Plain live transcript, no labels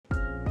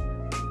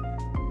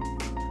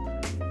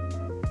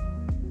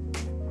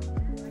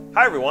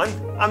Hi everyone,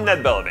 I'm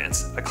Ned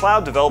Bellavance, a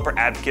cloud developer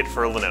advocate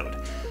for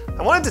Linode.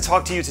 I wanted to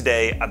talk to you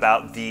today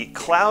about the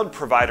cloud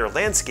provider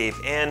landscape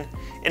and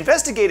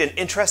investigate an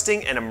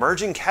interesting and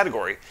emerging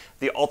category,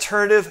 the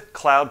alternative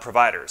cloud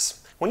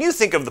providers. When you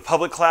think of the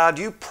public cloud,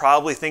 you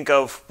probably think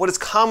of what is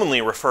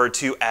commonly referred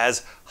to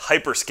as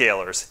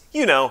hyperscalers.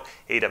 You know,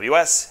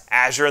 AWS,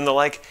 Azure, and the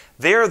like.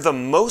 They're the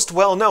most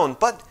well-known,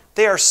 but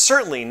they are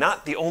certainly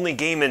not the only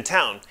game in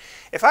town.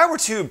 If I were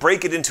to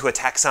break it into a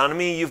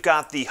taxonomy, you've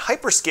got the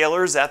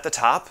hyperscalers at the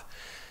top,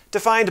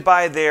 defined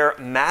by their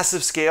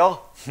massive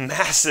scale,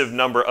 massive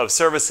number of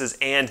services,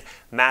 and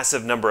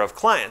massive number of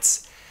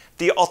clients.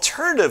 The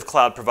alternative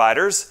cloud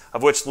providers,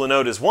 of which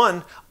Linode is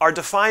one, are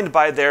defined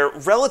by their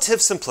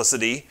relative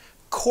simplicity,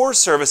 core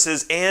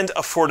services, and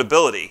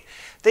affordability.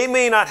 They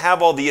may not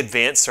have all the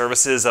advanced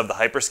services of the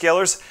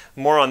hyperscalers,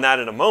 more on that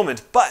in a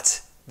moment,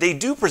 but they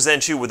do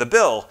present you with a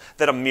bill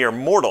that a mere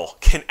mortal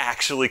can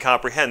actually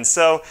comprehend,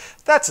 so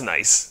that's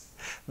nice.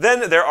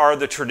 Then there are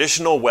the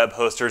traditional web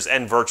hosters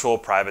and virtual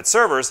private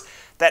servers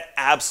that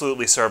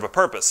absolutely serve a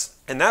purpose.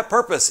 And that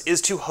purpose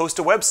is to host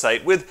a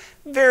website with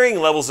varying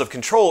levels of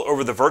control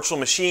over the virtual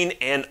machine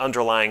and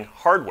underlying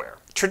hardware.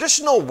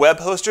 Traditional web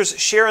hosters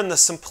share in the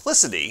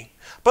simplicity,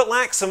 but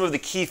lack some of the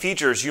key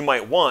features you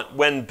might want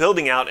when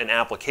building out an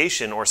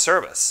application or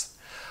service.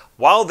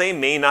 While they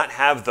may not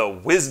have the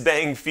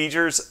whiz-bang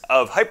features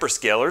of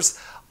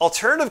hyperscalers,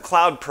 alternative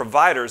cloud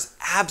providers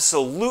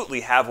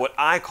absolutely have what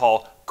I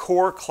call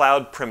core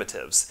cloud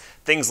primitives.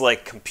 Things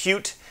like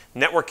compute,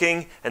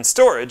 networking, and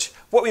storage,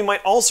 what we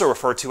might also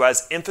refer to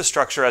as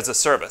infrastructure as a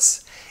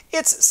service.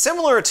 It's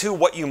similar to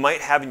what you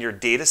might have in your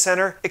data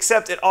center,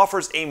 except it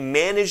offers a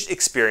managed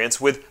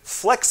experience with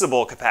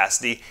flexible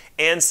capacity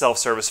and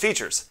self-service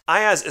features.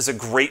 IaaS is a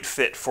great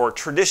fit for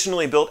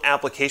traditionally built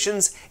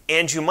applications,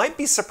 and you might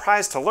be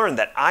surprised to learn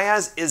that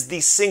IaaS is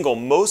the single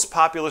most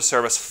popular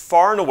service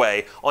far and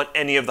away on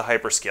any of the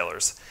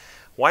hyperscalers.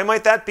 Why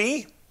might that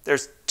be?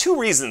 There's two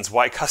reasons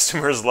why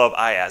customers love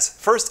IaaS.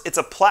 First, it's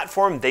a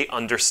platform they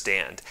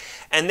understand,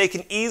 and they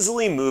can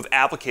easily move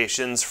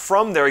applications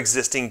from their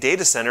existing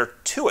data center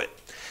to it.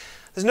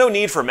 There's no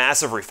need for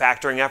massive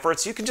refactoring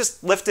efforts, you can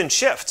just lift and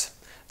shift.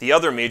 The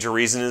other major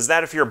reason is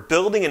that if you're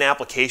building an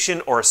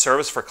application or a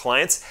service for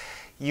clients,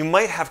 you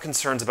might have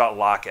concerns about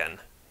lock-in.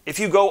 If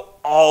you go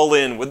all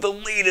in with the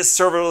latest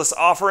serverless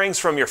offerings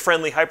from your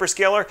friendly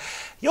hyperscaler,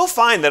 you'll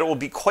find that it will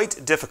be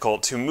quite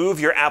difficult to move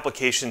your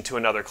application to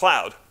another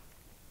cloud.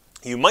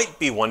 You might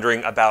be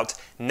wondering about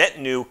net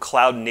new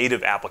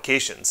cloud-native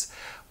applications.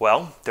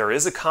 Well, there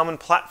is a common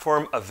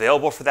platform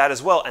available for that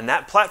as well, and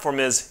that platform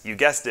is, you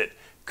guessed it,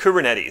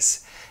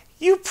 Kubernetes.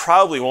 You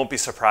probably won't be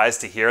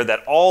surprised to hear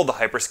that all the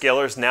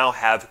hyperscalers now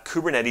have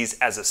Kubernetes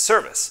as a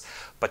service,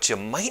 but you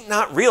might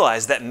not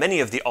realize that many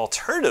of the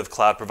alternative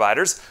cloud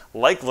providers,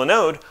 like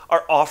Linode,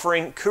 are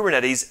offering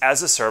Kubernetes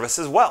as a service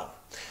as well.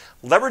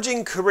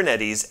 Leveraging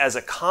Kubernetes as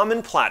a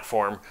common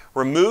platform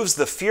removes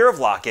the fear of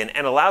lock-in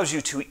and allows you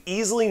to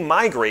easily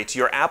migrate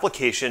your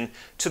application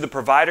to the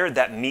provider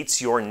that meets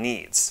your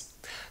needs.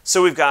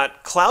 So we've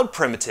got cloud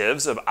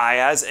primitives of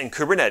IaaS and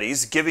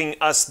Kubernetes giving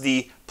us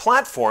the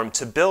platform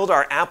to build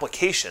our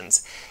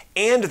applications,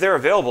 and they're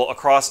available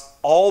across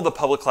all the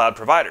public cloud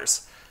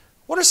providers.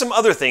 What are some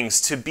other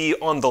things to be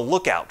on the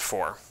lookout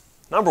for?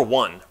 Number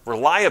one,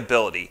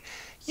 reliability.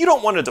 You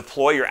don't want to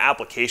deploy your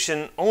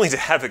application only to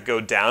have it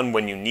go down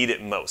when you need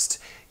it most.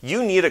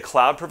 You need a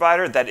cloud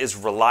provider that is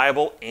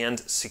reliable and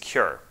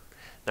secure.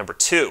 Number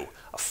two,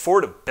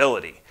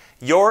 affordability.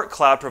 Your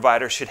cloud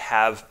provider should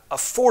have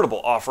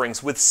affordable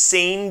offerings with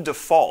sane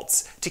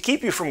defaults to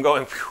keep you from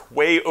going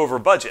way over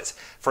budget.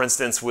 For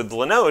instance, with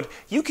Linode,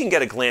 you can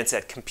get a glance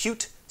at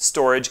compute,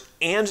 storage,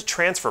 and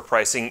transfer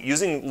pricing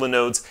using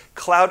Linode's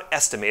Cloud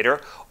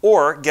Estimator,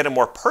 or get a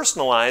more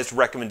personalized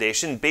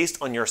recommendation based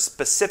on your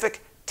specific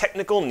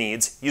technical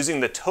needs using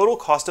the total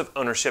cost of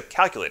ownership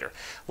calculator.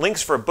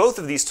 Links for both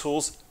of these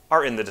tools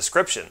are in the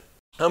description.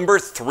 Number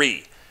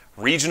three,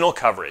 regional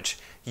coverage.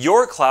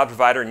 Your cloud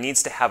provider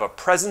needs to have a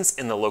presence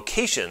in the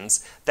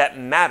locations that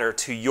matter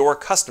to your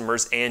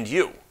customers and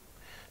you.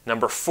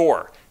 Number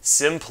four,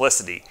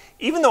 simplicity.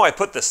 Even though I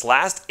put this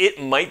last,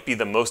 it might be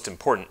the most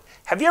important.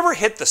 Have you ever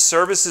hit the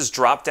services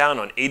drop-down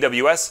on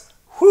AWS?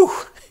 Whew,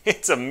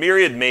 it's a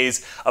myriad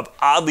maze of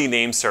oddly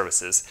named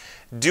services.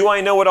 Do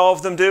I know what all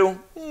of them do?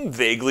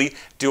 Vaguely.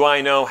 Do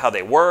I know how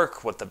they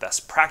work, what the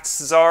best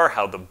practices are,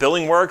 how the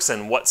billing works,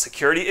 and what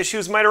security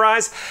issues might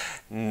arise?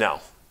 No.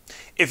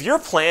 If your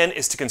plan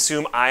is to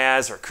consume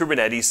IaaS or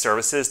Kubernetes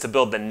services to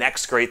build the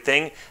next great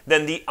thing,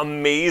 then the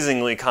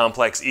amazingly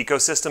complex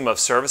ecosystem of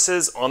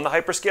services on the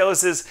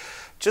hyperscalers is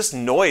just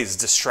noise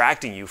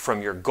distracting you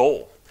from your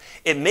goal.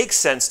 It makes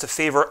sense to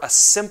favor a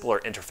simpler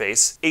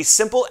interface, a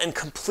simple and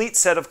complete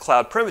set of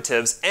cloud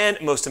primitives, and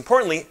most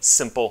importantly,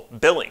 simple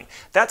billing.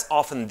 That's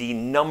often the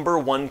number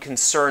one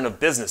concern of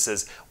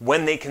businesses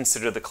when they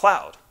consider the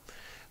cloud.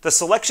 The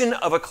selection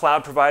of a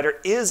cloud provider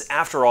is,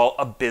 after all,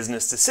 a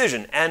business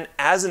decision, and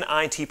as an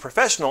IT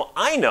professional,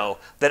 I know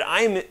that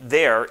I'm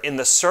there in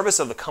the service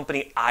of the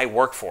company I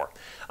work for.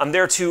 I'm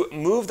there to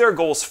move their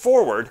goals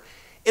forward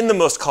in the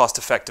most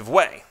cost-effective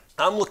way.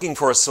 I'm looking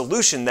for a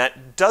solution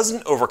that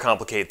doesn't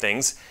overcomplicate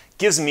things,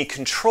 gives me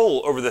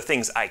control over the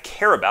things I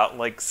care about,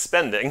 like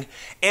spending,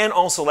 and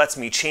also lets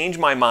me change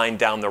my mind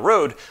down the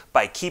road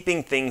by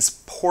keeping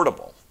things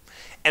portable.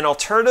 An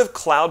alternative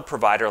cloud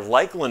provider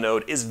like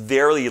Linode is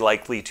very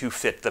likely to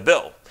fit the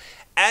bill.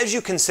 As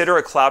you consider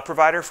a cloud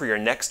provider for your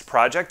next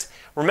project,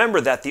 remember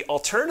that the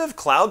alternative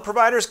cloud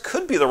providers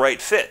could be the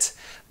right fit.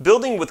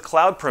 Building with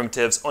cloud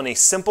primitives on a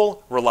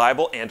simple,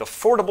 reliable, and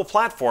affordable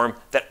platform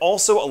that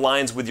also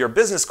aligns with your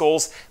business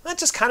goals, that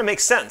just kind of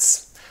makes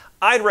sense.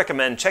 I'd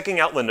recommend checking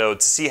out Linode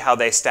to see how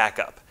they stack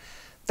up.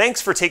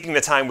 Thanks for taking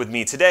the time with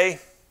me today.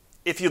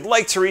 If you'd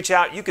like to reach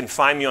out, you can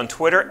find me on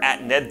Twitter at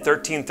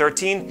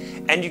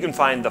Ned1313, and you can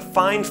find the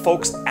fine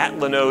folks at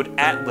Linode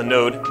at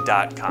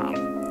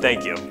linode.com.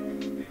 Thank you.